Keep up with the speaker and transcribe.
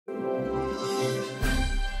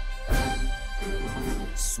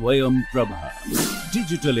Swayam Prabha.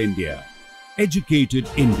 Digital India. Educated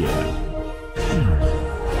India.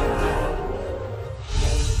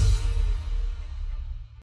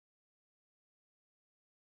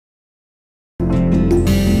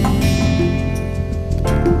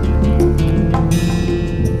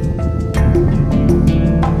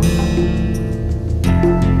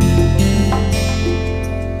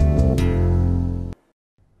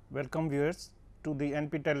 Welcome viewers to the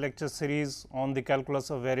NPTEL lecture series on the calculus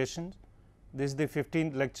of variations. This is the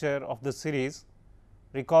 15th lecture of the series.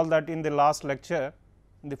 Recall that in the last lecture,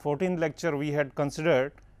 in the 14th lecture, we had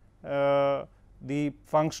considered the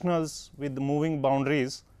functionals with moving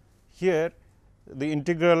boundaries. Here the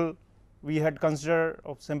integral we had considered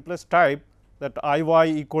of simplest type, that I y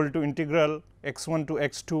equal to integral x 1 to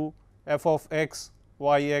x 2 f of x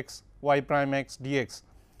y prime x dx,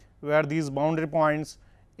 where these boundary points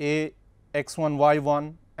a x 1 y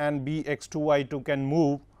 1 and b x 2 y 2 can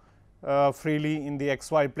move freely in the x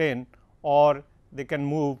y plane, or they can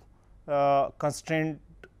move constrained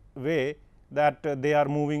way that they are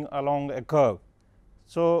moving along a curve.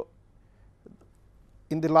 So,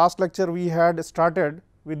 in the last lecture we had started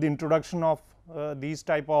with the introduction of these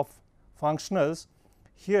type of functionals.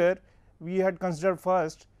 Here we had considered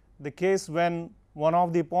first the case when one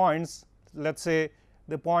of the points, let us say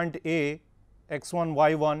the point A x 1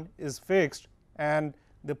 y 1 is fixed and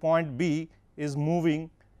the point B is moving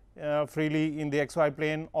freely in the x y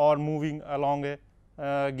plane or moving along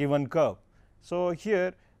a given curve. So,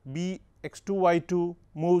 here B x 2 y 2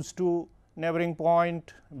 moves to neighboring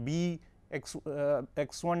point B x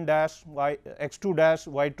 1 dash y x 2 dash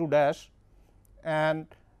y 2 dash, and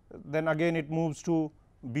then again it moves to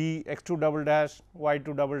B x 2 double dash y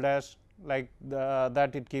 2 double dash, like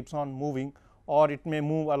that it keeps on moving, or it may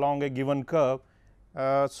move along a given curve.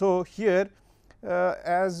 So, here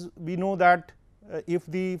as we know that if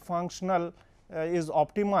the functional is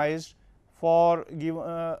optimized for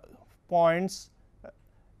given points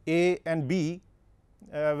A and B,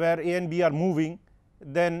 where A and B are moving,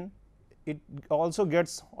 then it also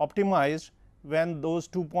gets optimized when those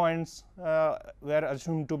 2 points were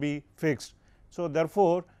assumed to be fixed. So,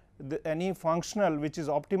 therefore, any functional which is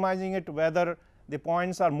optimizing it, whether the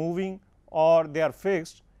points are moving or they are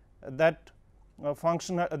fixed, that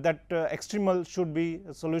functional extremal should be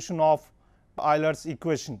a solution of Euler's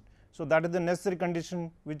equation. So, that is the necessary condition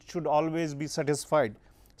which should always be satisfied.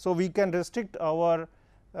 So, we can restrict our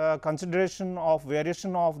consideration of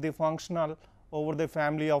variation of the functional over the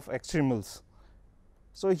family of extremals.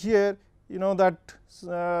 So, here you know that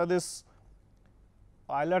this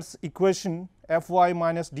Euler's equation f y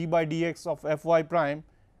minus d by dx of f y prime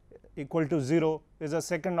equal to 0 is a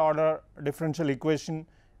second order differential equation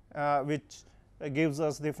which gives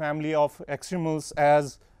us the family of extremals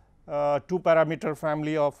as 2 parameter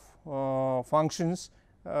family of functions,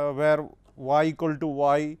 where y equal to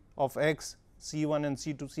y of x, c 1 and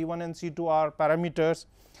c 2, c 1 and c 2 are parameters.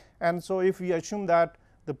 And so, if we assume that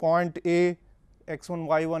the point A x 1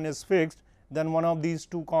 y 1 is fixed, then one of these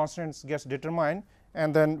two constants gets determined,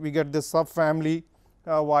 and then we get this subfamily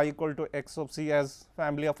y equal to x of c as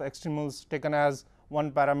family of extremals taken as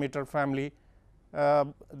 1 parameter family.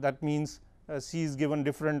 That means c is given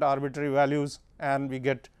different arbitrary values and we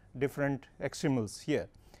get different extremals here.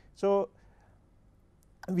 So,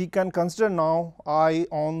 we can consider now I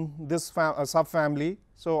on this subfamily.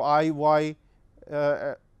 So, I y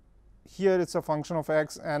here it is a function of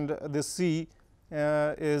x, and this c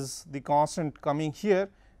is the constant coming here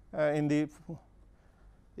in the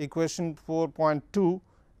equation 4.2,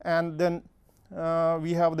 and then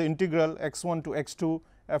we have the integral x 1 to x 2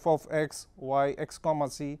 f of x y x comma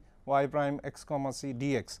c y prime x comma c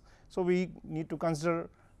dx. So, we need to consider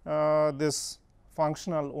this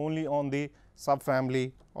functional only on the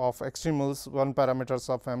subfamily of extremals, 1 parameter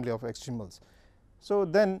subfamily of extremals. So,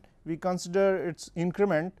 then we consider its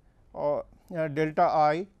increment delta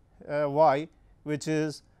I y, which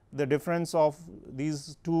is the difference of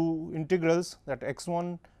these two integrals, that x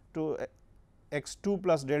 1 to x 2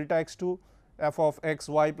 plus delta x 2 f of x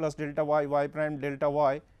y plus delta y prime delta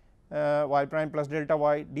y y prime plus delta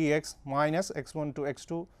y dx minus x 1 to x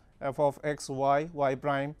 2 f of x y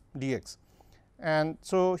prime dx. And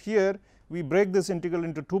so, here we break this integral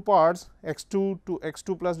into two parts, x 2 to x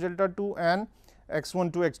 2 plus delta 2 and x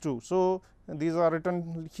 1 to x 2. So, these are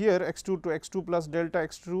written here x 2 to x 2 plus delta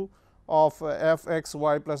x 2 of f x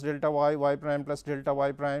y plus delta y prime plus delta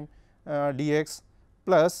y prime dx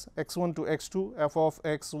plus x 1 to x 2 f of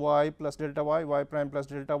x y plus delta y prime plus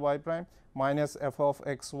delta y prime minus f of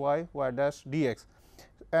x y dash dx.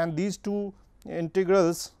 And these two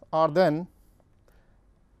integrals are then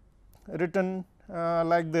written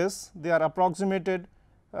like this. They are approximated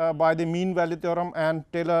by the mean value theorem and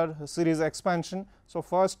Taylor series expansion. So,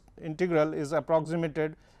 first integral is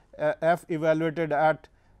approximated f evaluated at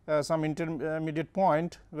some intermediate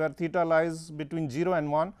point where theta lies between 0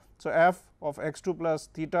 and 1. So, f of x 2 plus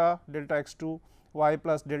theta delta x 2 y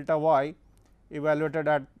plus delta y evaluated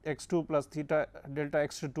at x 2 plus theta delta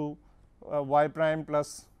x 2 y prime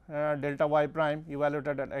plus delta y prime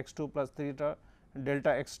evaluated at x 2 plus theta delta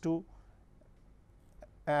x 2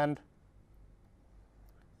 and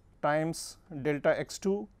times delta x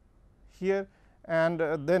 2 here, and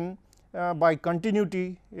then by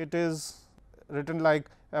continuity it is written like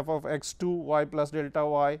f of x 2 y plus delta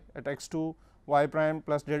y at x 2 y prime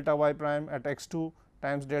plus delta y prime at x 2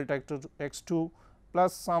 times delta x 2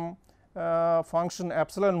 plus some function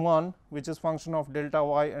epsilon 1 which is function of delta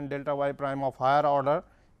y and delta y prime of higher order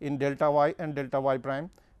in delta y and delta y prime.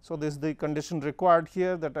 So, this is the condition required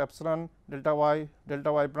here, that epsilon delta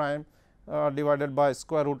y prime divided by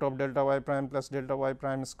square root of delta y prime plus delta y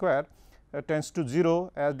prime square tends to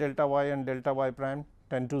 0 as delta y and delta y prime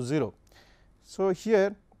tend to 0. So,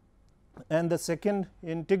 here and the second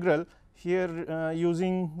integral here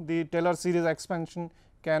using the Taylor series expansion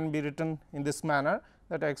can be written in this manner,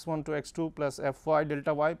 that x 1 to x 2 plus f y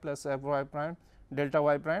delta y plus f y prime delta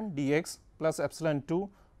y prime dx plus epsilon 2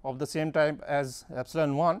 of the same type as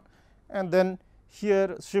epsilon 1, and then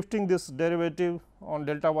here shifting this derivative on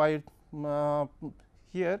delta y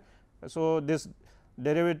here. So, this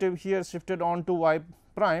derivative here shifted on to y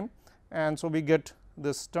prime, and so we get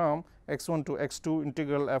this term x 1 to x 2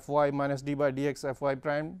 integral f y minus d by dx f y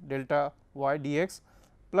prime delta y dx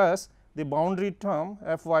plus the boundary term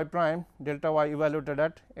f y prime delta y evaluated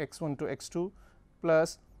at x 1 to x 2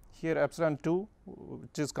 plus here epsilon 2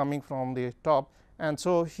 which is coming from the top. And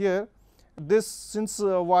so, here this since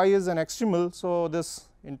y is an extremal. So, this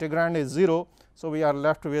integrand is 0. So, we are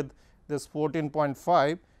left with this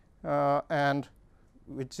 14.5 and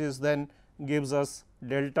which is then gives us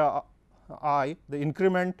delta I, the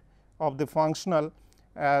increment of the functional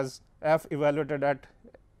as f evaluated at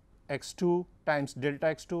x 2 times delta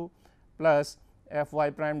x 2 plus f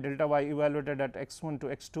y prime delta y evaluated at x 1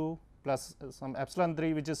 to x 2 plus some epsilon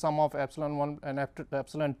 3 which is sum of epsilon 1 and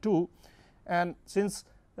epsilon 2. And since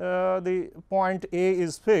the point A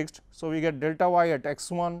is fixed, so we get delta y at x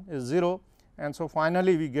 1 is 0, and so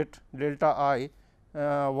finally we get delta I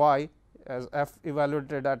y as f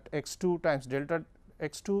evaluated at x 2 times delta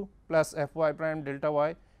x 2 plus f y prime delta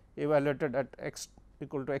y evaluated at x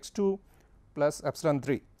equal to x 2 plus epsilon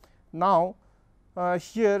 3. Now,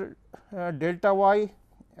 here delta y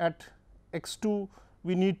at x 2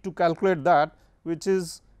 we need to calculate that, which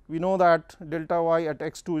is we know that delta y at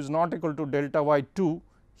x 2 is not equal to delta y 2.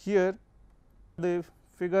 Here the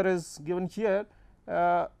figure is given here,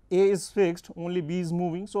 A is fixed, only B is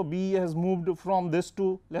moving. So, B has moved from this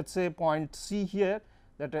to let us say point C here,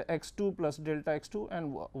 that x 2 plus delta x 2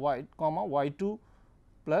 and y comma y 2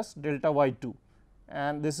 plus delta y 2,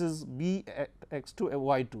 and this is B at x 2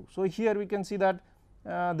 y 2. So, here we can see that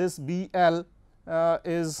this B L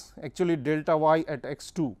is actually delta y at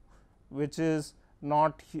x 2, which is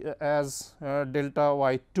not as delta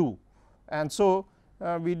y 2, and so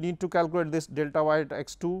we need to calculate this delta y at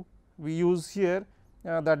x 2. We use here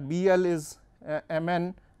that B L is M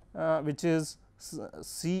n which is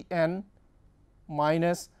C n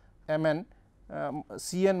minus M n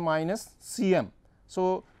C n minus C m.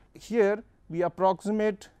 So, here we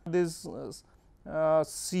approximate this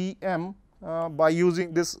C m by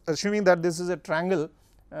using this, assuming that this is a triangle,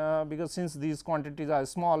 because since these quantities are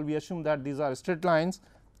small, we assume that these are straight lines,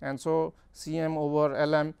 and so C m over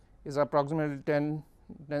L m is approximately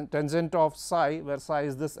tangent of psi, where psi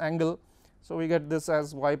is this angle. So, we get this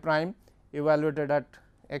as y prime evaluated at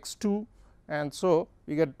x 2, and so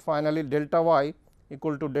we get finally delta y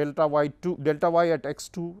equal to delta y 2, delta y at x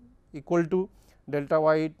 2 equal to delta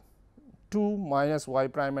y 2 minus y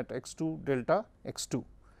prime at x 2 delta x 2.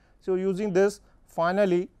 So, using this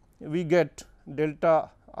finally we get delta.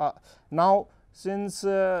 Now, since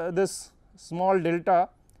this small delta,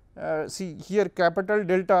 see here capital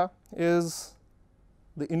delta is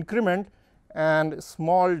the increment and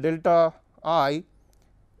small delta I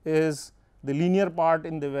is the linear part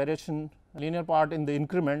in the variation, linear part in the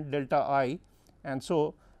increment delta I, and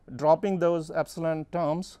so dropping those epsilon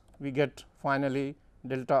terms we get finally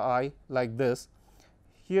delta I like this.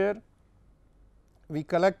 Here we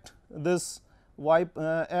collect this y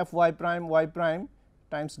f y prime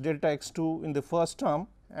times delta x 2 in the first term,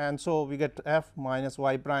 and so we get f minus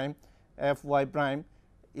y prime f y prime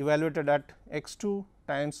evaluated at x 2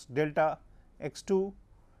 times delta x 2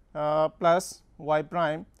 plus y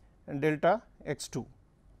prime and delta x 2.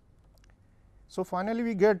 So, finally,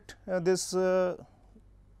 we get this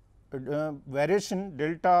variation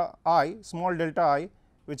delta I, small delta I,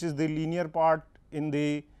 which is the linear part in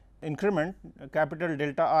the increment capital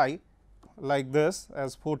delta I, like this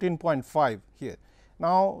as 14.5 here.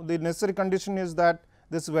 Now, the necessary condition is that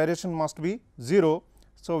this variation must be 0.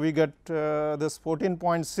 So, we get this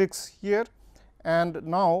 14.6 here, and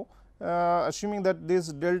now assuming that this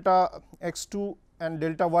delta x 2 and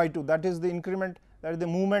delta y 2, that is the increment, that is the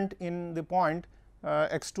movement in the point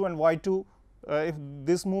x 2 and y 2. If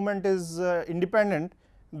this movement is independent,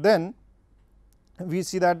 then we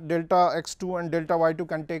see that delta x 2 and delta y 2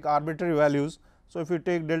 can take arbitrary values. So, if you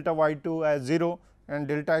take delta y 2 as 0 and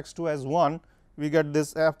delta x 2 as 1, we get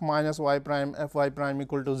this f minus y prime f y prime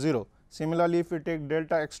equal to 0. Similarly, if we take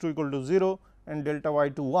delta x 2 equal to 0 and delta y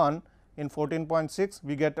 2 1, in 14.6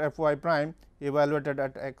 we get f y prime evaluated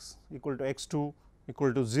at x equal to x 2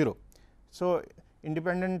 equal to 0. So,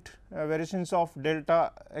 independent variations of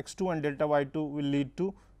delta x 2 and delta y 2 will lead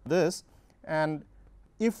to this, and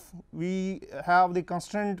if we have the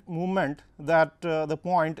constant movement that the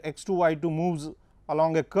point x 2 y 2 moves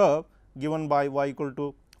along a curve given by y equal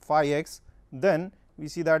to phi x, then we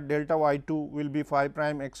see that delta y 2 will be phi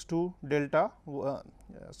prime x 2 delta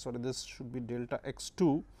sorry, this should be delta x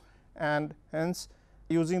 2, and hence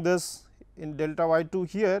using this in delta y 2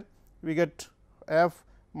 here we get f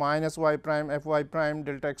minus y prime f y prime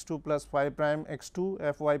delta x 2 plus phi prime x 2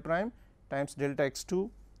 f y prime times delta x 2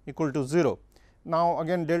 equal to 0. Now,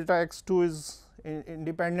 again delta x 2 is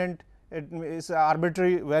independent, it is an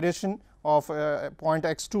arbitrary variation of point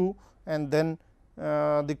x 2, and then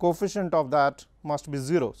the coefficient of that must be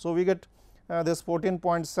 0. So, we get this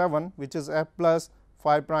 14.7, which is f plus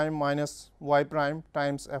phi prime minus y prime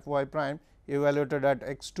times f y prime evaluated at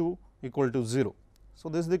x 2 equal to 0. So,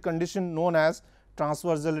 this is the condition known as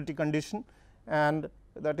transversality condition, and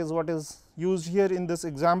that is what is used here in this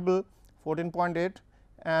example 14.8,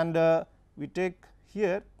 and we take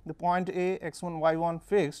here the point A x 1 y 1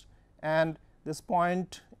 fixed, and this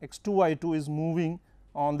point x 2 y 2 is moving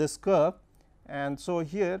on this curve, and so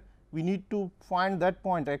here we need to find that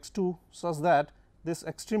point x 2 such that this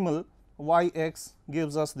extremal y x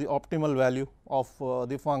gives us the optimal value of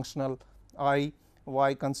the functional I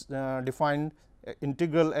y defined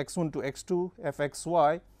integral x 1 to x 2 f x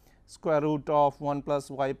y square root of 1 plus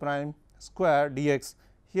y prime square dx.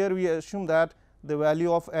 Here we assume that the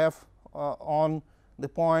value of f on the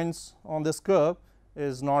points on this curve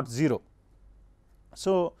is not 0.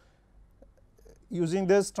 So, using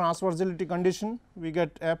this transversality condition we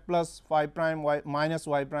get f plus phi prime y minus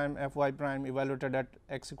y prime f y prime evaluated at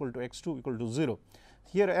x equal to x 2 equal to 0.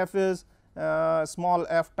 Here f is small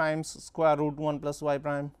f times square root 1 plus y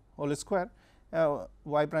prime whole square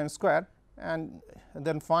y prime square, and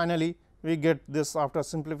then finally we get this after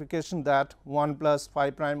simplification that 1 plus phi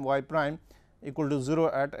prime y prime equal to 0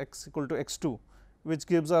 at x equal to x 2, which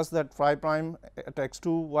gives us that phi prime at x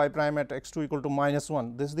 2 y prime at x 2 equal to minus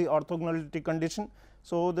 1. This is the orthogonality condition.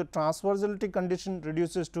 So, the transversality condition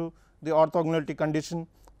reduces to the orthogonality condition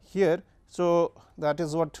here. So, that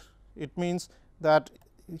is what it means, that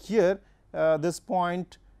here this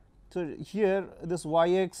point, so here this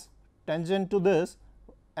y x tangent to this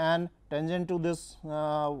and tangent to this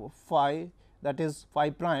phi, that is phi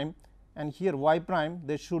prime, and here y prime,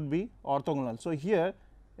 they should be orthogonal. So, here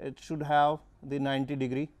it should have the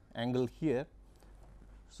 90-degree angle here.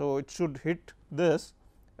 So, it should hit this.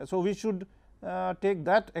 So, we should take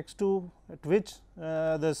that x 2 at which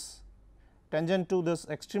this tangent to this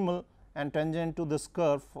extremal and tangent to this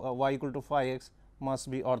curve y equal to phi x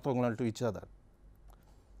must be orthogonal to each other.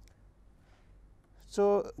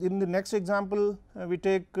 So, in the next example we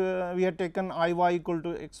had taken I y equal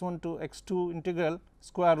to x 1 to x 2 integral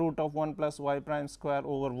square root of 1 plus y prime square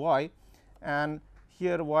over y, and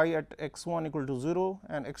here y at x 1 equal to 0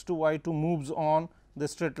 and x 2 y 2 moves on the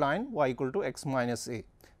straight line y equal to x minus a.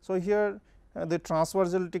 So, here the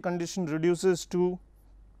transversality condition reduces to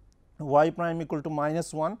y prime equal to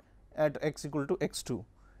minus 1 at x equal to x 2,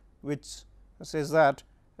 which says that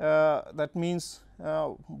that means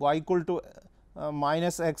y equal to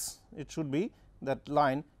minus x, it should be that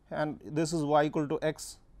line, and this is y equal to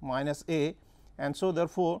x minus a, and so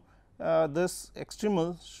therefore, this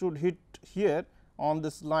extremal should hit here on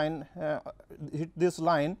this line, hit this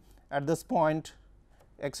line at this point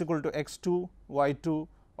x equal to x 2 y 2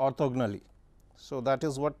 orthogonally. So, that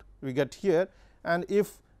is what we get here, and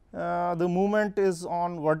if the movement is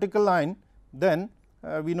on vertical line, then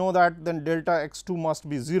we know that then delta x 2 must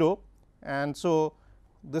be 0, and so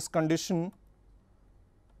this condition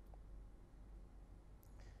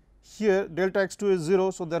here delta x 2 is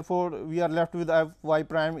 0. So, therefore, we are left with f y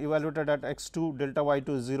prime evaluated at x 2, delta y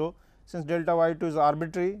 2 is 0. Since delta y 2 is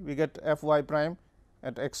arbitrary, we get f y prime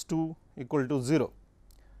at x 2 equal to 0.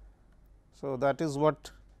 So, that is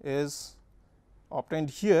what is obtained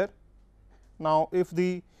here. Now, if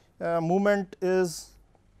the movement is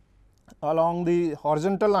along the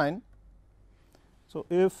horizontal line. So,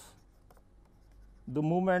 if the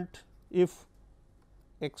movement, if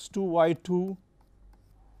x 2 y 2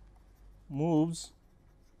 moves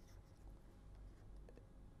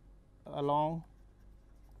along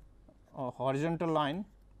a horizontal line,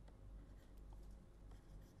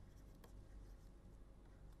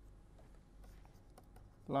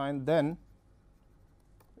 then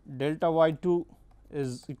delta y 2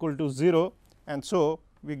 is equal to 0, and so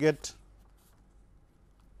we get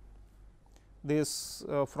this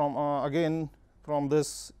from again from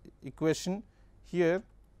this equation here.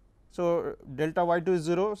 So, delta y 2 is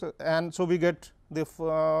 0, so, and so we get the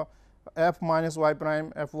f minus y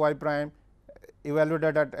prime f y prime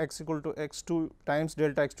evaluated at x equal to x 2 times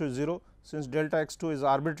delta x 2 is 0. Since delta x 2 is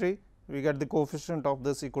arbitrary, we get the coefficient of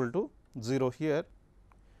this equal to 0 here.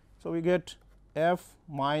 So, we get f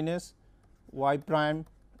minus y prime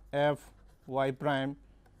f y prime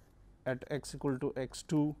at x equal to x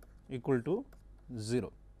 2 equal to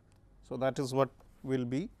 0. So, that is what will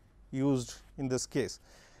be used in this case.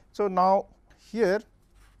 So, now here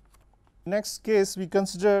next case we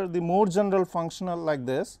consider the more general functional like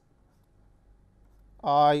this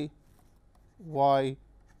I y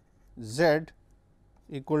z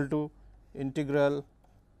equal to integral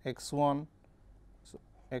x 1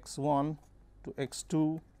 x 1 to x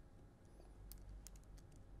 2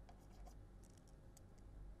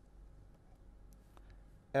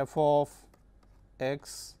 f of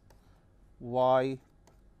x y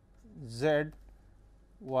z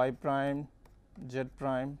y prime z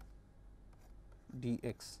prime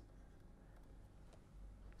dx.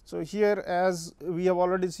 So, here as we have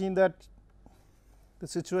already seen that the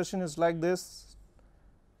situation is like this,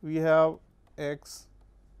 we have x,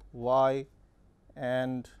 y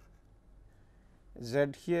and z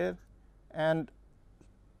here, and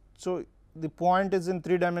so the point is in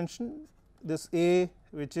 3 dimension. This A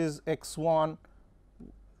which is x 1,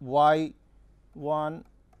 y 1,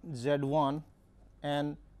 z 1,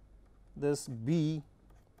 and this B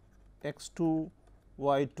x 2,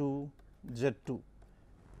 y 2, z 2.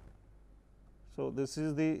 So, this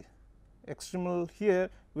is the extremal here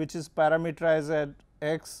which is parameterized at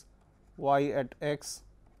x, y at x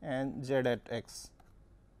and z at x.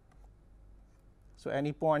 So,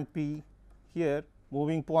 any point P here,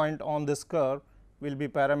 moving point on this curve will be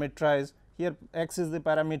parameterized. Here x is the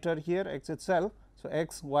parameter here, x itself. So,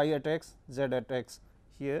 x, y at x, z at x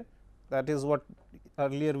here, that is what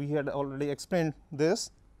earlier we had already explained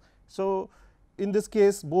this. So, in this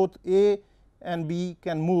case both A and B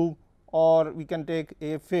can move, or we can take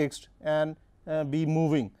A fixed and B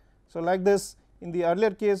moving. So, like this in the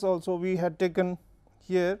earlier case also we had taken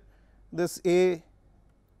here this A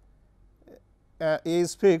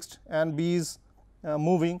is fixed and B is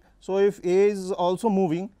moving. So, if A is also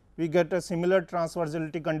moving, we get a similar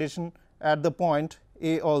transversality condition at the point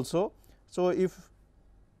A also. So, if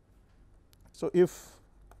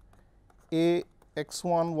A x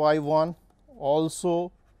 1 y 1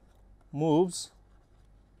 also moves,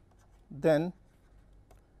 then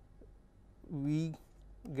we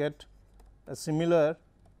get a similar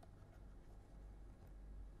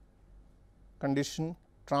condition,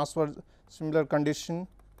 similar condition,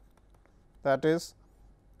 that is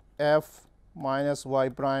f minus y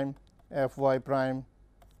prime f y prime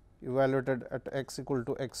evaluated at x equal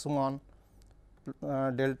to x 1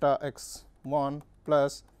 delta x 1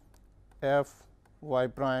 plus f y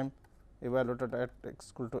prime evaluated at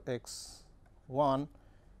x equal to x 1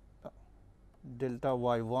 delta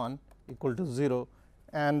y 1 equal to 0,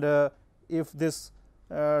 and if this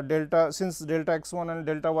delta, since delta x 1 and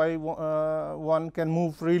delta y 1 can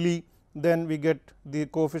move freely, then we get the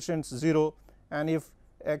coefficients 0, and if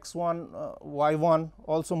x 1 y 1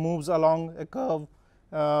 also moves along a curve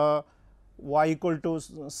y equal to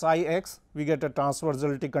psi x, we get a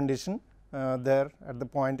transversality condition there at the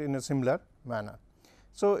point in a similar manner.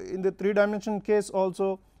 So, in the 3 dimension case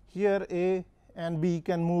also, here A and B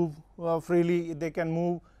can move freely, they can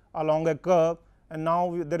move along a curve, and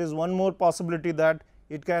now there is one more possibility that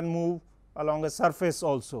it can move along a surface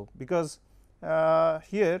also, because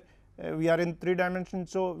here we are in 3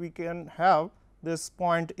 dimensions. So, we can have this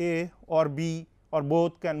point A or B or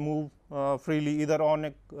both can move freely, either on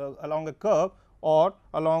a along a curve or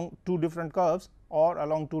along 2 different curves or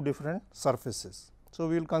along 2 different surfaces. So,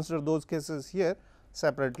 we will consider those cases here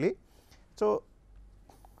separately. So,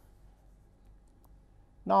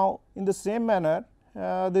 now in the same manner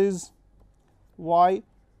these y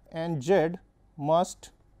and z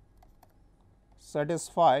must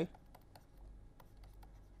satisfy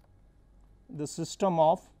the system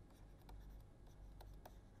of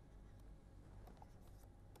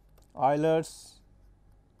Euler's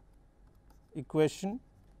equation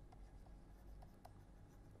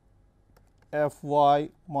f y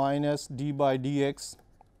minus d by dx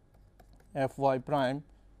f y prime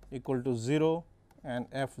equal to 0 and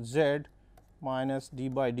f z minus d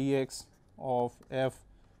by dx of f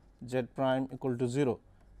z prime equal to 0.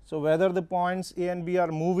 So, whether the points A and B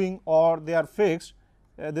are moving or they are fixed,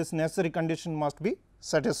 this necessary condition must be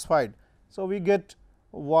satisfied. So, we get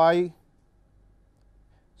y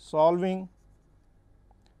solving.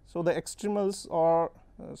 So, the extremals are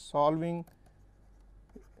solving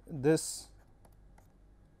this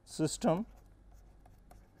system,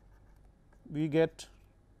 we get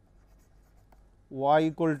y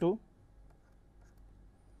equal to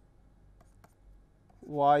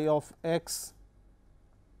y of x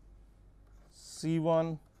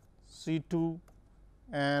c1 c2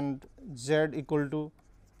 and z equal to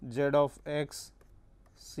z of x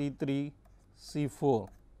c3 c4.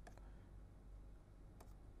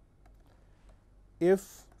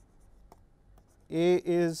 If A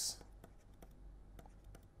is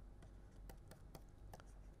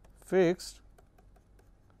fixed,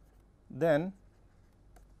 then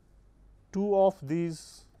two of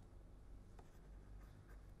these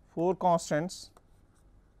 4 constants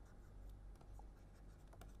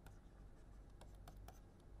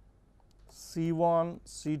C1,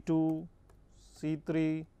 C2,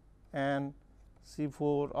 C3 and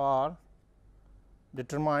C4 are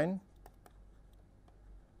determined.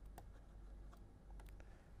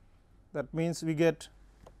 That means, we get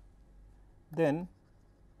then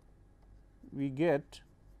we get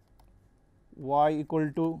y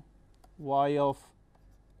equal to y of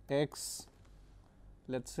x,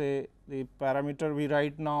 let us say the parameter we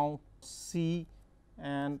write now c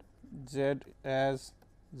and z as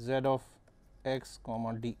z of x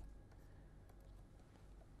comma d.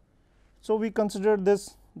 So, we consider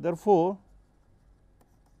this, therefore,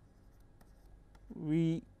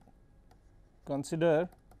 we consider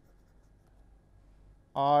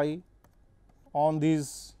I on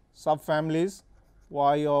these subfamilies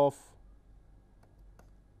y of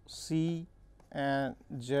c and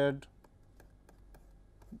z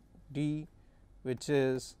d, which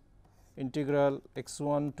is integral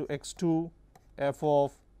x1 to x2 f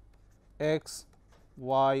of x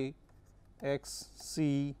y x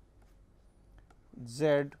c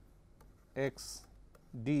z x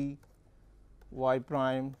d y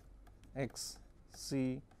prime x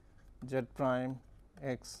c z prime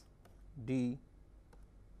x d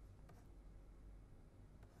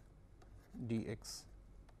dx,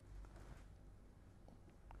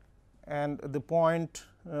 and the point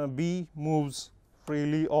B moves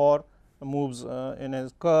freely or moves in a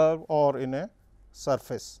curve or in a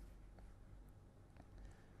surface.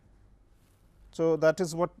 So, that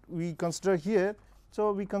is what we consider here.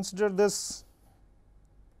 So, we consider this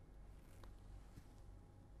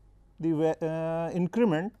the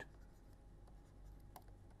increment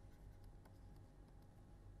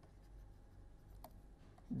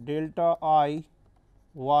delta I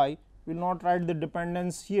y. We will not write the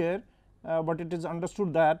dependence here, but it is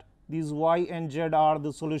understood that these y and z are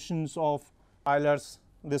the solutions of Euler's,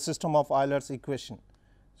 the system of Euler's equation.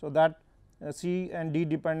 So, that C and D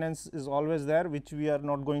dependence is always there, which we are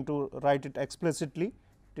not going to write it explicitly.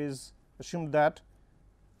 It is assumed that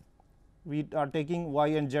we are taking y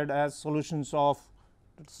and z as solutions of,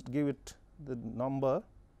 let us give it the number.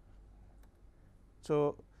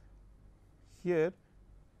 So, here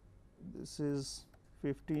this is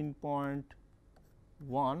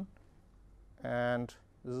 15.1 and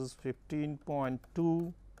this is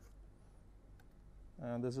 15.2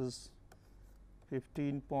 and this is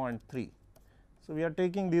 15.3. So, we are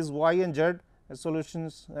taking these y and z as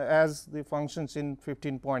solutions as the functions in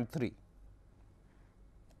 15.3.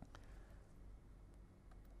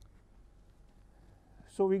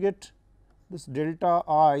 So, we get this delta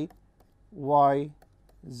I y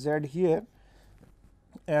z here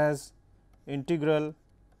as integral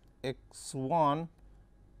x1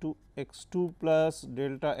 to x2 plus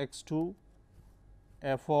delta x2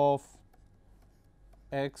 f of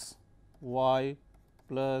x y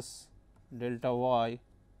plus delta y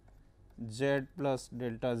z plus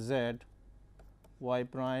delta z y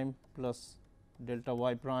prime plus delta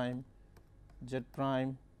y prime z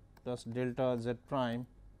prime plus delta z prime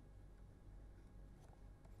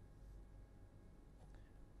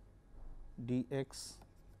dx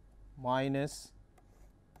minus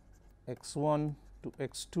x1 to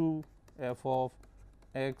x2 f of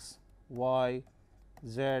x y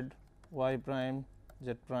z y prime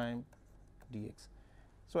z prime dx.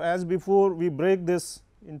 So, as before we break this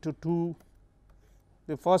into two,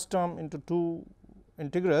 the first term into two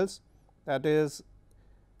integrals, that is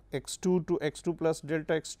x2 to x2 plus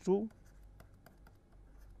delta x2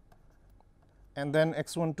 and then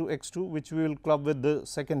x1 to x2, which we will club with the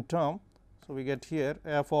second term. So, we get here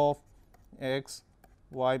f of x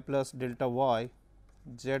y plus delta y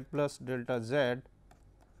z plus delta z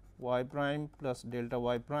y prime plus delta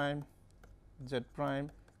y prime z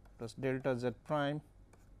prime plus delta z prime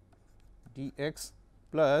dx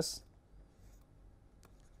plus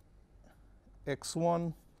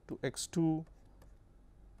x1 to x2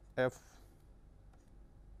 f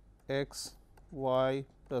x y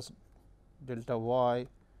plus delta y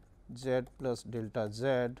z plus delta z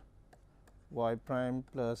y prime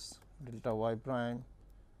plus delta y prime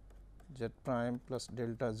z prime plus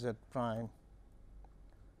delta z prime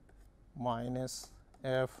minus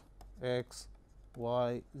f x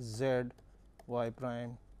y z y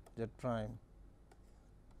prime z prime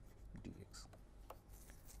dx.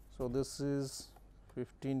 So, this is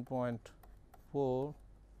 15.4.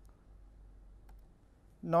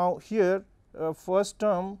 Now, here first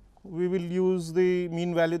term we will use the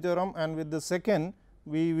mean value theorem, and with the second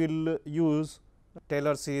we will use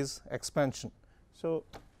Taylor series expansion. So,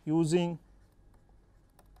 using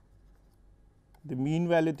the mean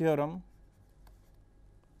value theorem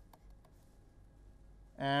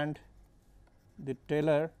and the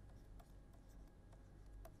Taylor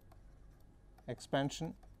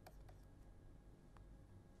expansion,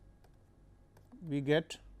 we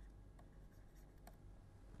get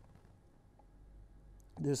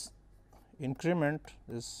this increment,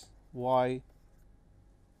 this y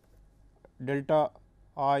delta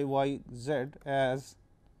I y z as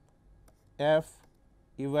f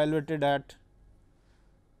evaluated at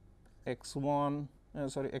x1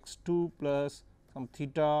 x2 plus some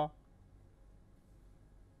theta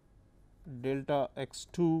delta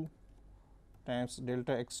x2 times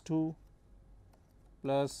delta x2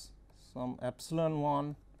 plus some epsilon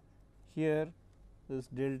 1 here, this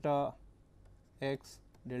delta x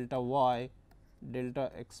delta y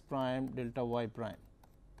delta x prime delta y prime,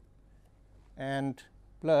 and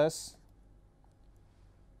plus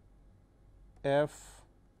f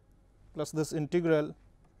plus this integral,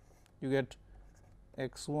 you get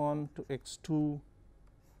x1 to x2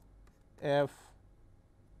 f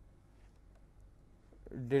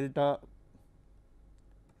delta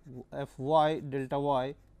f y delta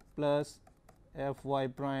y plus f y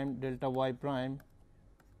prime delta y prime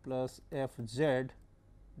plus f z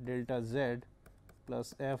delta z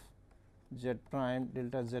plus f z prime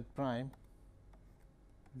delta z prime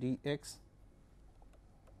dx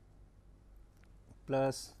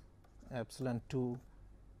plus epsilon 2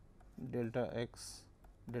 delta x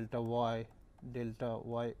delta y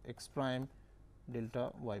x prime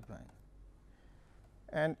delta y prime.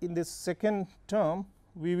 And in this second term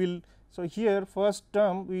we will, so here first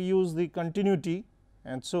term we use the continuity,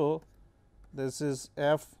 and so this is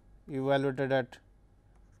f evaluated at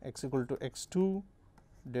x equal to x2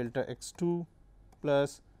 delta x2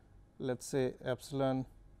 plus let us say epsilon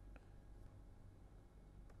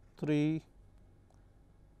 3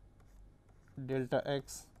 delta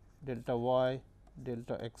x delta y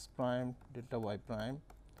delta x prime delta y prime.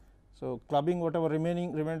 So, clubbing whatever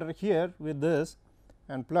remainder here with this,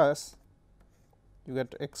 and plus you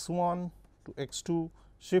get x1 to x2,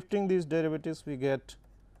 shifting these derivatives we get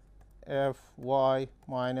f y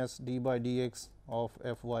minus d by dx of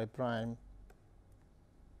f y prime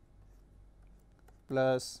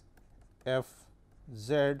plus f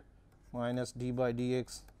z minus d by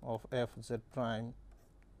dx of f z prime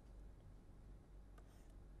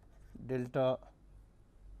delta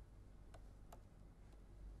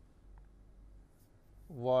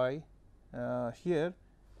y here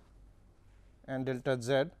and delta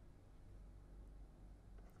z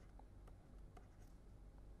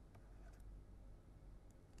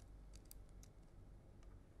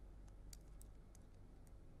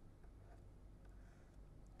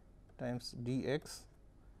times dx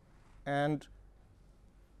and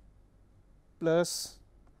plus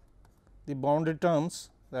the bounded terms,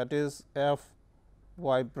 that is f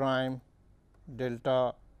y prime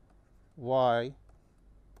delta y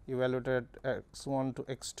evaluated at x1 to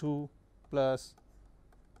x2 plus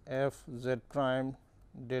f z prime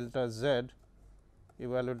delta z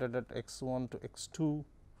evaluated at x1 to x2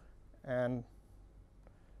 and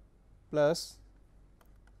plus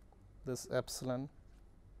this epsilon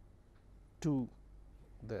 2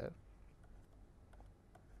 there.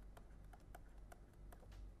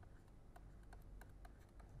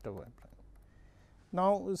 Y prime.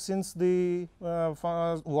 Now, since the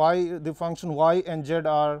function y and z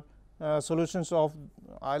are solutions of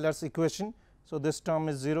Euler's equation. So, this term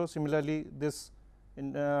is 0. Similarly, this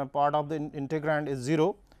part of the integrand is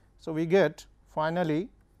 0. So, we get finally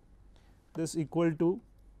this equal to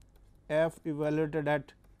f evaluated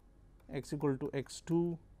at x equal to x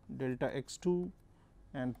 2 delta x 2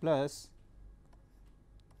 and plus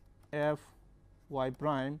f y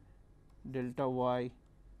prime delta y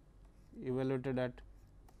evaluated at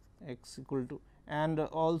x equal to, and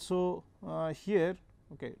also here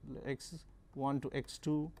okay, x 1 to x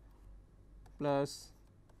 2 plus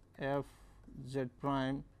f z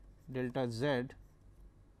prime delta z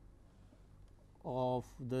of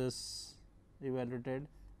this evaluated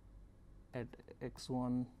at x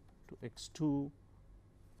 1 to x 2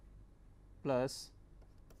 plus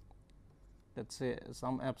let us say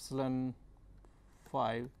some epsilon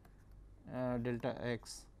 5 delta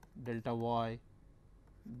x delta y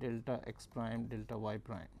delta x prime delta y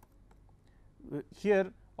prime.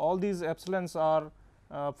 Here all these epsilons are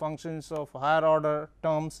functions of higher order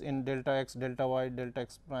terms in delta x, delta y, delta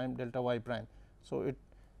x prime, delta y prime. So,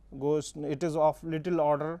 it is of little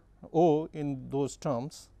order O in those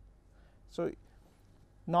terms. So,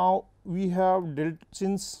 now we have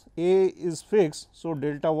since A is fixed. So,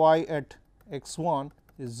 delta y at x 1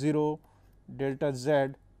 is 0, delta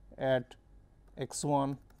z at x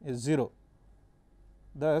 1 is 0.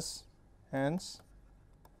 Thus, hence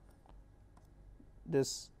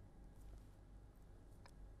this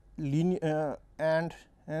linear and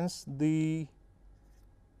hence the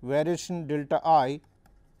variation delta I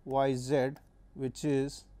y z, which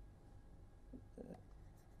is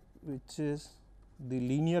the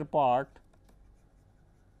linear part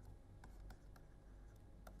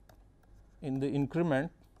in the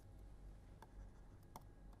increment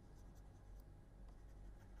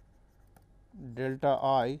delta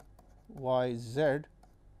I y z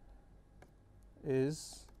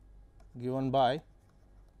is given by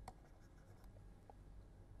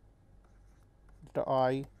delta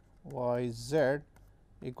I y z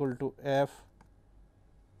equal to f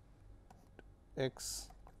x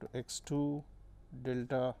to x 2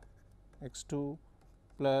 delta x 2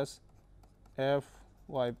 plus f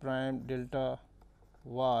y prime delta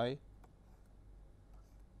y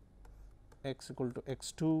x equal to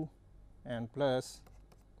x 2 and plus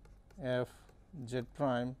f z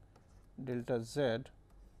prime delta z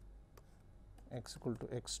x equal to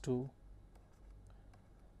x 2,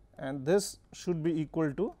 and this should be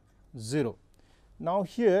equal to 0. Now,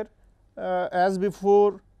 here as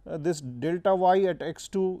before this delta y at x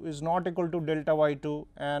 2 is not equal to delta y 2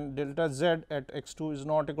 and delta z at x 2 is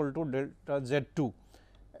not equal to delta z 2.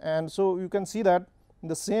 And so, you can see that in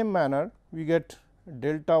the same manner we get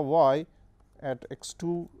delta y at x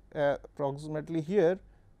 2 approximately here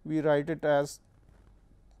we write it as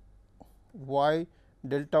y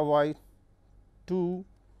delta y 2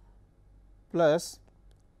 plus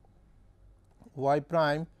y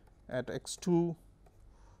prime at x 2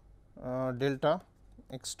 delta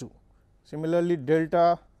x 2. Similarly,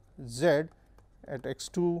 delta z at x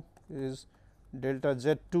 2 is delta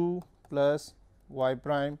z 2 plus y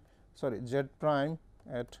prime z prime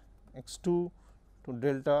at x 2 to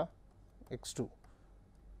delta x 2.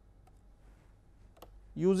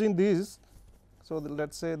 Using these, so let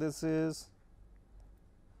us say this is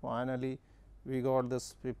finally we got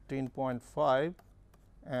this 15.5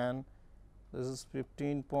 and this is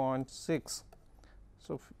 15.6.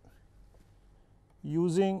 So,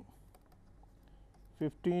 using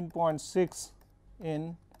 15.6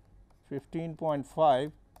 in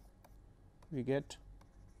 15.5 we get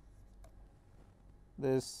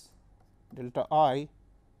this delta I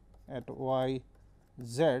at y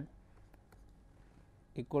z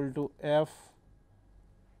equal to f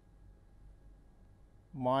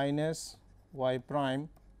minus y prime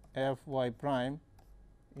f y prime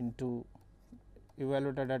into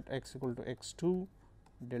evaluated at x equal to x 2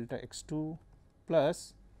 delta x 2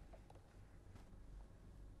 plus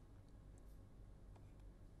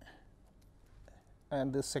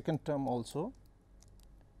and the second term also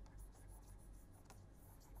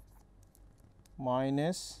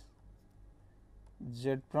minus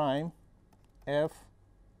z prime f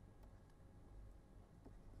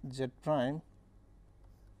z prime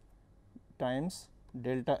times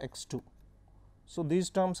delta x 2. So, these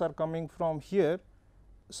terms are coming from here,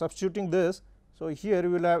 substituting this. So, here we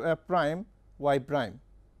will have f prime y prime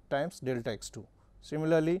times delta x 2.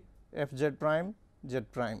 Similarly, f z prime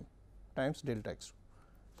times delta x 2.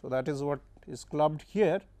 So, that is what is clubbed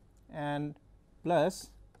here and plus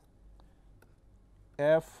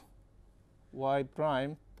f y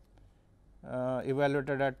prime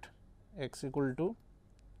evaluated at x equal to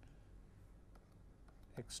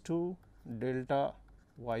x 2 delta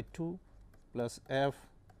y 2 plus f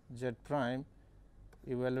z prime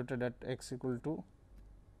evaluated at x equal to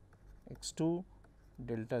x 2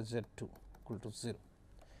 delta z 2 equal to 0.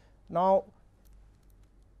 Now,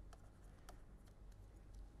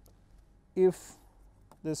 if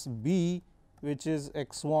this b which is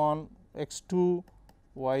x 1, x 2,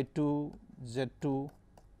 y 2, z 2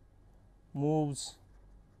 moves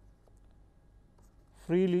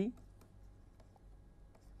freely,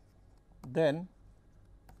 then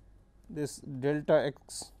this delta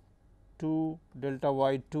x 2, delta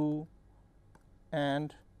y 2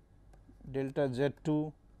 and delta z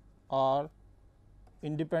 2 are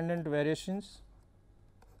independent variations.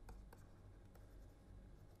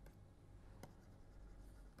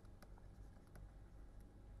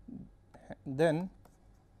 Then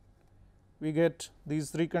we get these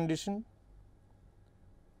three conditions.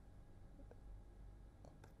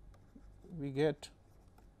 We get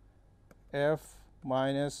f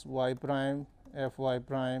minus y prime f y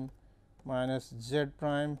prime minus z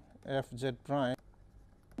prime f z prime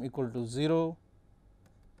equal to 0,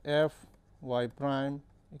 f y prime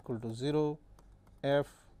equal to 0, f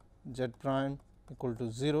z prime equal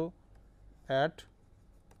to 0 at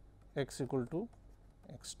x equal to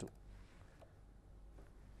x 2.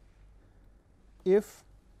 If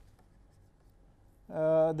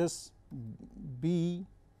this b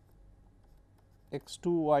x 2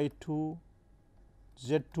 y 2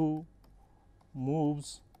 z 2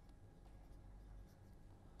 moves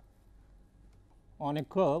on a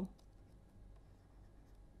curve,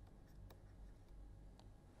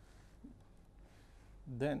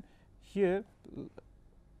 then here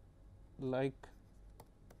like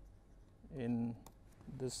in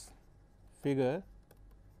this figure,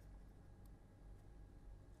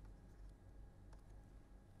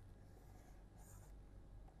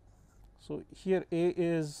 so here A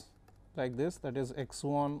is like this, that is x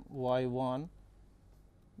 1 y 1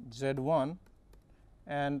 z 1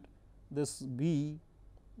 and this B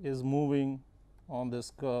is moving on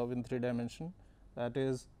this curve in 3 dimension, that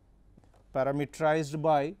is parameterized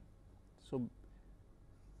by, so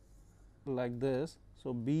like this.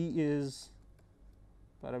 So, B is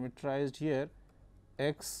parameterized here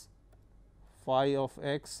x, phi of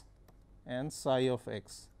x and psi of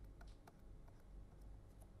x.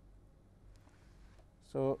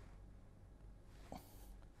 So,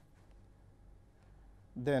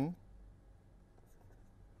 then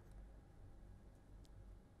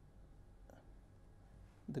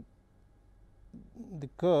the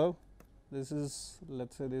curve, this is, let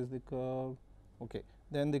us say this is the curve, okay.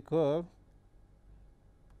 Then the curve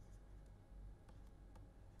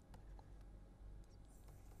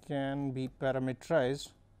can be parameterized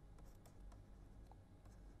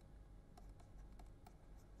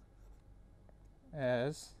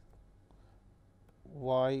as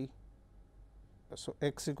y, so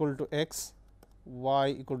x equal to x, y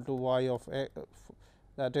equal to y of x,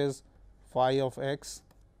 that is phi of x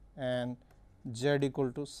and z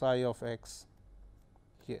equal to psi of x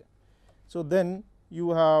here. So, then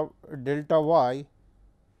you have delta y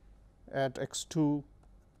at x 2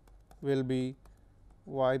 will be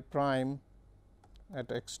y prime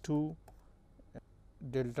at x 2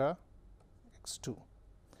 delta x 2.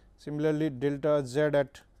 Similarly, delta z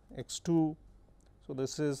at x 2. So,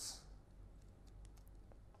 this is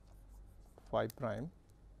phi prime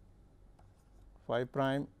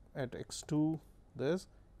at x 2 this,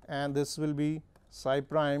 and this will be psi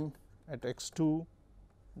prime at x 2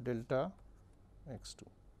 delta x 2.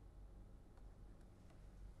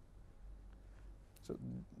 So,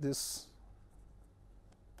 this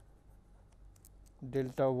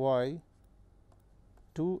delta y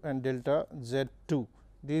 2 and delta z 2,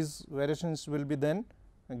 these variations will be then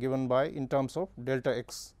given by in terms of delta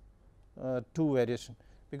x 2 variation,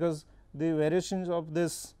 because the variations of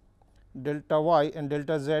this delta y and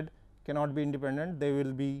delta z cannot be independent, they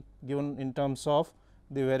will be given in terms of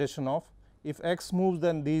the variation of, if x moves,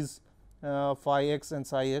 then these phi x and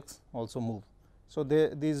psi x also move. So,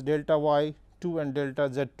 these delta y 2 and delta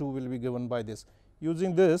z 2 will be given by this.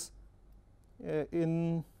 Using this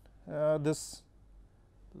in this,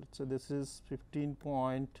 let us say this is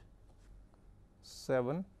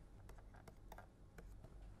 15.7,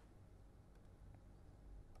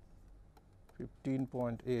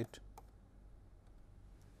 .8.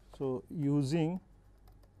 So, using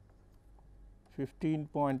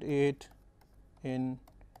 15.8 in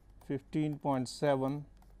 15.7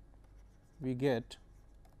 we get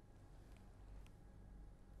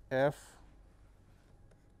f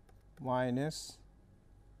minus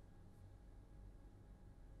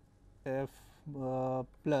f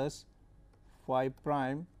plus phi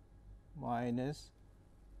prime minus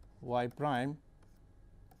y prime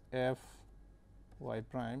f y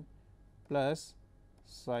prime plus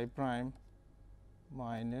psi prime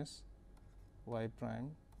minus y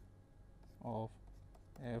prime of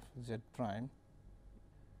f z prime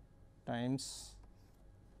times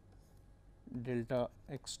delta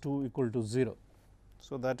x 2 equal to 0.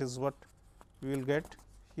 So, that is what we will get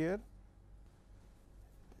here.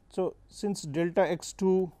 So, since delta x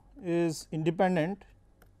 2 is independent,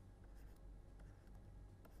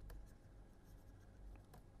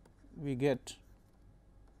 we get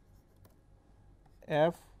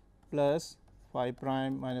f plus phi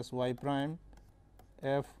prime minus y prime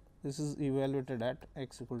f, this is evaluated at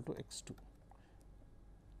x equal to x 2,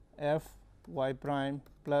 f y prime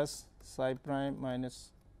plus psi prime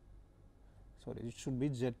minus, sorry, it should be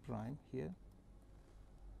z prime here,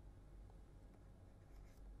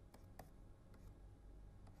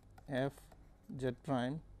 f z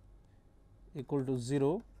prime equal to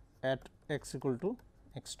 0 at x equal to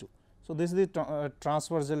x 2. So, this is the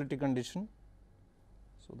transversality condition.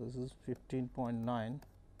 So, this is 15.9.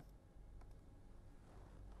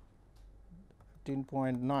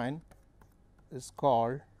 15.9 is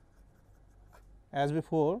called, as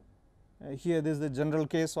before, here this is the general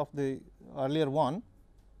case of the earlier one.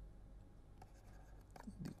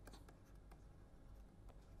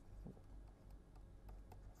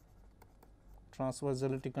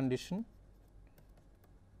 Transversality condition,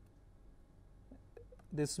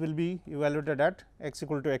 this will be evaluated at x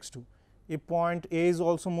equal to x 2. If point A is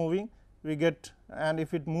also moving, we get, and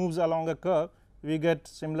if it moves along a curve, we get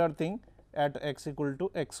similar thing at x equal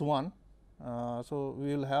to x 1. So,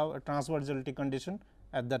 we will have a transversality condition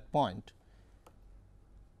at that point.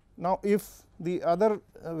 Now, if the other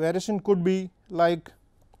variation could be like,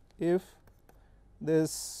 if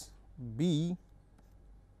this B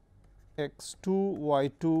x 2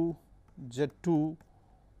 y 2 z 2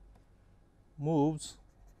 moves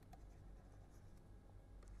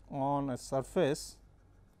on a surface,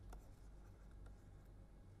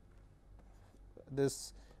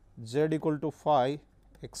 this z equal to phi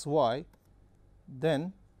x y,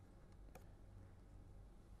 then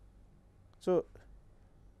so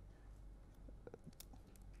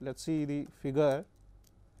let us see the figure,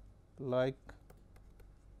 like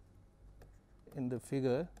in the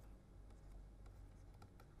figure.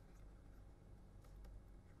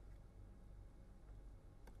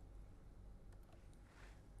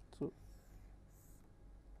 So,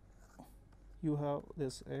 you have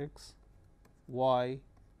this x, y,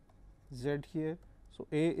 z here. So,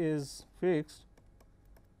 A is fixed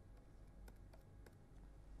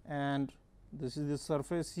and this is the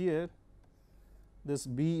surface here, this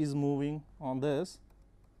B is moving on this.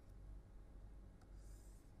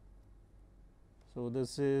 So,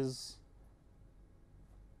 this is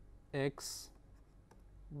x,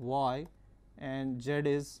 y and z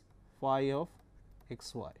is phi of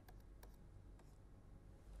x y.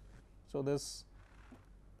 So, this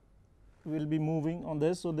will be moving on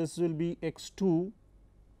this. So, this will be x 2.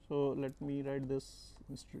 So, let me write this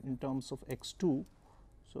in terms of x 2.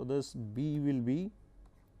 So, this B will be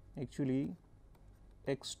actually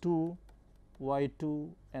x 2 y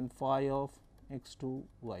 2 and phi of x 2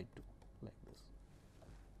 y 2, like this.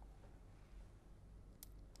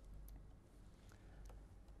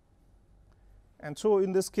 And so,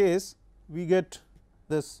 in this case we get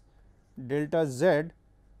this delta z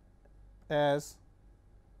as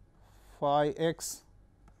phi x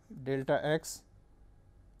delta x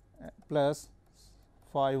plus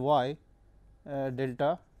phi y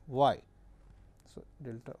delta y. So,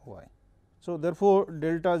 delta y. So, therefore,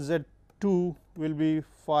 delta z 2 will be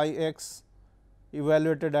phi x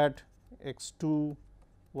evaluated at x 2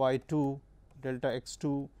 y 2 delta x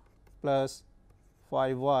 2 plus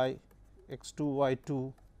phi y x 2 y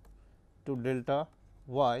 2 to delta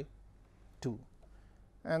y 2.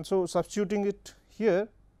 And so, substituting it here,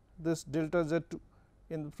 this delta z 2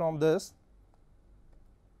 in from this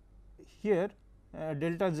here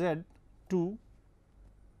delta z 2,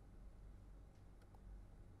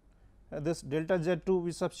 this delta z 2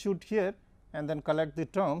 we substitute here and then collect the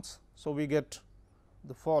terms. So, we get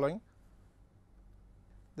the following,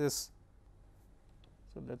 this.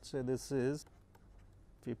 So, let us say this is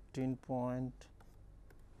 15 point,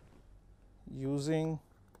 using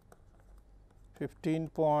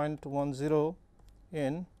 15.10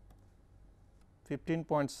 in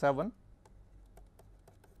 15.7,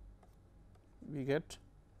 we get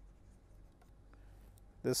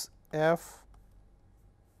this f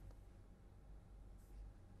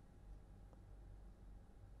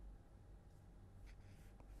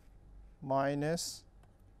minus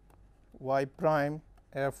y prime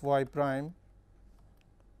f y prime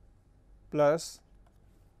plus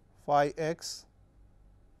phi x.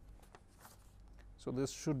 So,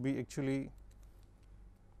 this should be actually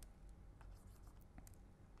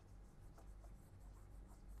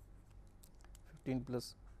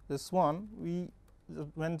plus this one. We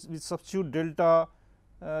when we substitute delta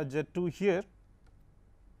z 2 here,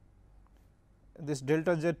 this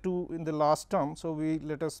delta z 2 in the last term. So, we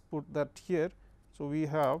let us put that here. So, we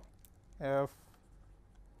have f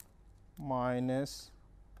minus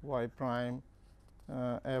y prime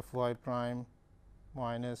f y prime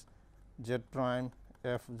minus z prime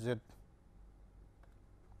f z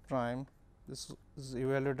prime. This is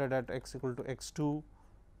evaluated at x equal to x 2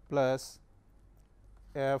 plus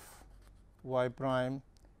f y prime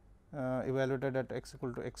evaluated at x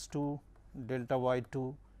equal to x 2 delta y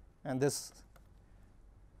 2, and this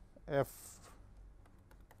f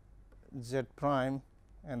z prime,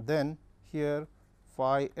 and then here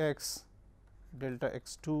phi x delta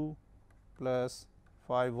x 2 plus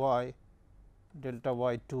phi y delta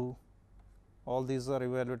y 2, all these are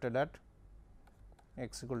evaluated at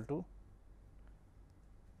x equal to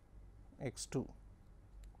x 2.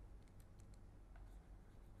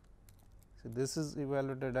 So, this is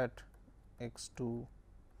evaluated at x 2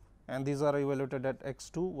 and these are evaluated at x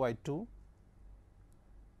 2 y 2.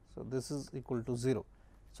 So, this is equal to 0.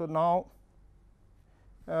 So, now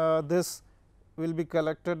this will be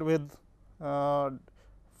collected with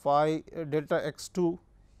phi delta x 2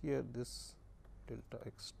 here, this delta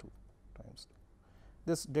x 2 times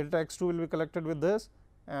this delta x 2 will be collected with this,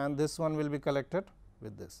 and this one will be collected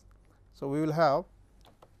with this. So, we will have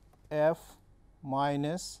f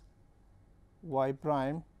minus y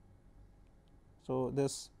prime. So,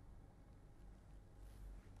 this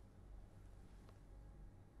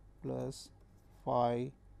plus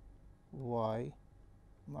phi y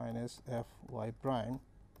minus f y prime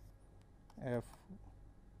f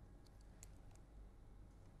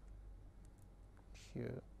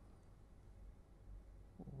here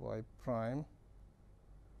y prime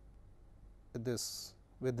this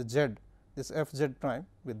with the z, this f z prime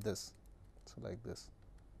with this. So, like this.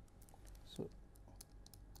 So,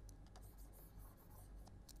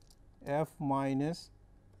 f minus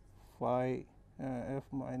phi f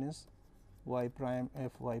minus y prime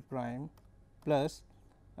f y prime plus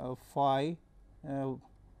phi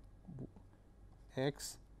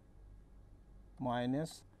x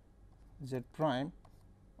minus z prime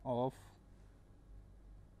of.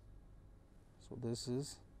 So, this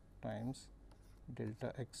is times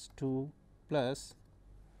delta x 2 plus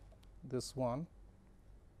this one.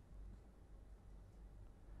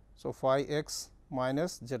 So, phi x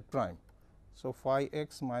minus z prime. So, phi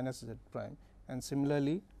x minus z prime, and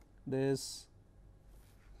similarly this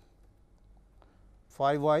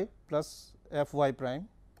phi y plus f y prime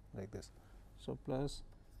like this. So, plus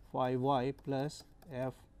phi y plus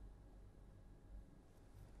f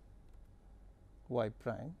y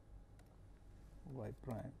prime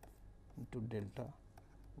into delta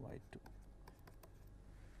y 2.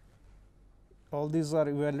 All these are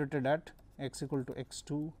evaluated at x equal to x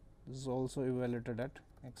 2. This is also evaluated at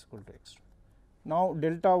x equal to x 2. Now,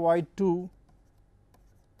 delta y 2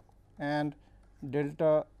 and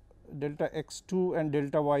delta x 2 and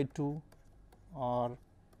delta y 2 are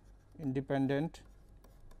independent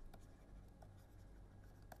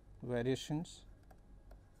variations.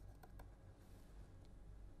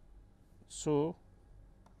 So,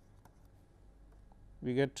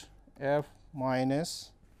 we get f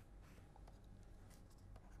minus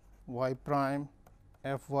y prime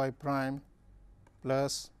f y prime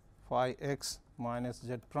plus phi x minus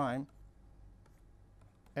z prime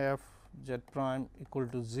f z prime equal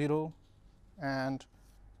to 0, and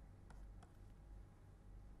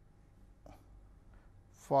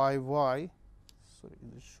phi y, sorry,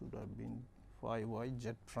 this should have been phi y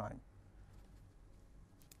z prime.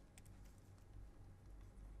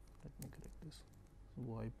 Let me correct this,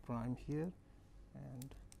 y prime here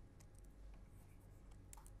and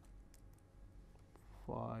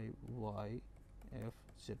phi y f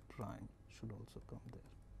z prime should also come there.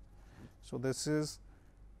 So, this is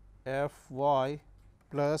f y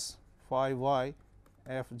plus phi y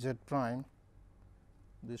f z prime,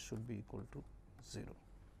 this should be equal to 0.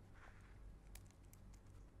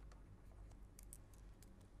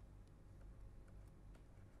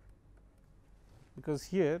 Because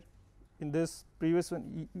here in this previous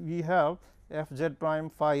one we have f z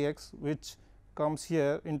prime phi x, which comes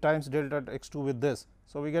here in times delta x 2 with this.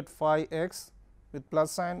 So, we get phi x with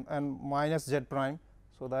plus sign and minus z prime.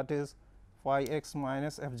 So, that is phi x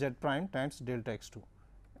minus f z prime times delta x 2,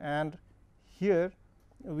 and here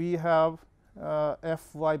we have f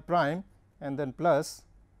y prime and then plus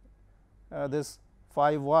this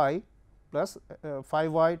phi y plus phi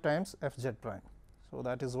y times f z prime. So,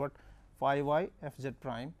 that is what phi y f z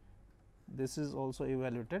prime, this is also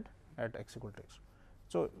evaluated at x equal to x 2.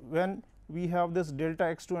 So, when we have this delta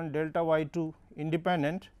x 2 and delta y 2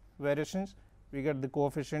 independent variations, we get the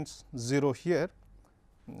coefficients 0 here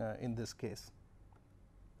in this case,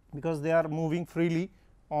 because they are moving freely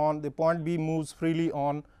on the point B moves freely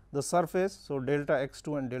on the surface. So, delta x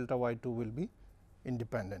 2 and delta y 2 will be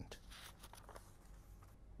independent.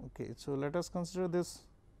 Okay. So, let us consider this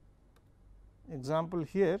example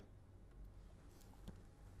here.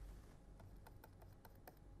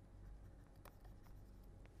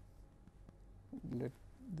 Let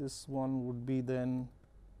this one would be then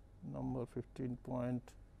number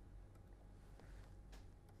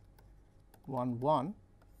 15.11.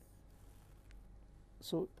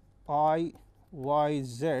 So, I y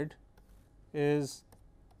z is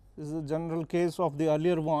the general case of the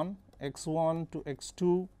earlier one, x 1 to x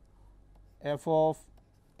 2 f of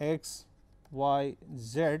x y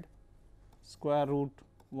z square root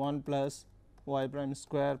 1 plus y prime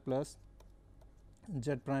square plus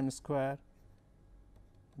z prime square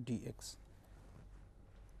dx.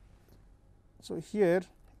 So, here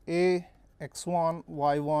a x 1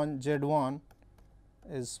 y 1 z 1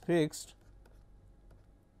 is fixed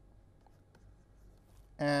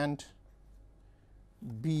and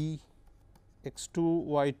b x 2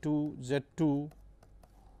 y 2 z 2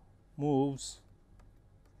 moves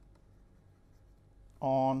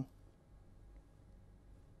on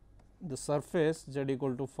the surface z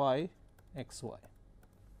equal to phi x y.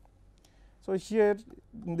 So, here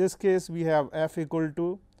in this case we have f equal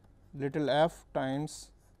to little f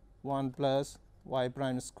times 1 plus y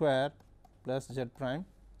prime square plus z prime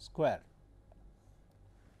square.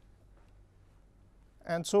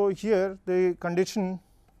 And so, here the condition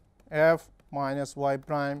f minus y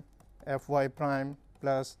prime f y prime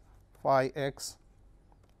plus phi x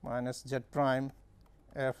minus z prime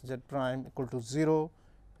f z prime equal to 0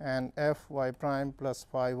 and f y prime plus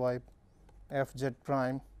phi y f z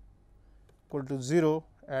prime equal to 0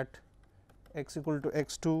 at x equal to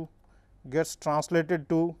x 2 gets translated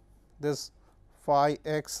to this phi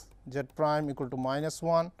x z prime equal to minus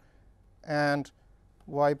 1 and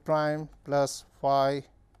y prime plus phi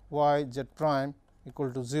y z prime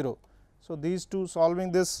equal to 0. So, these two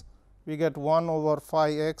solving this, we get 1 over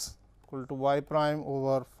phi x equal to y prime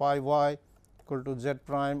over phi y equal to z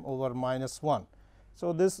prime over minus 1.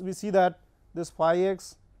 So, this we see that this phi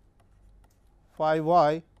x phi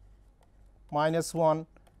y minus 1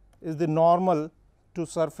 is the normal to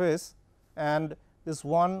surface, and this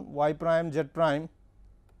 1 y prime z prime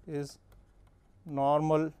is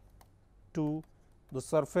normal to the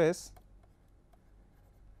surface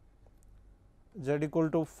z equal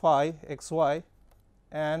to phi x y,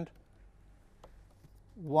 and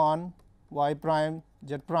 1 y prime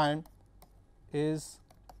z prime is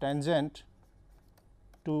tangent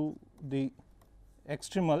to the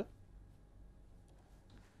extremal.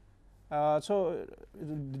 So,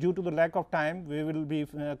 due to the lack of time, we will be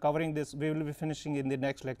covering this, we will be finishing in the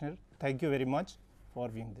next lecture. Thank you very much for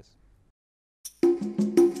viewing this.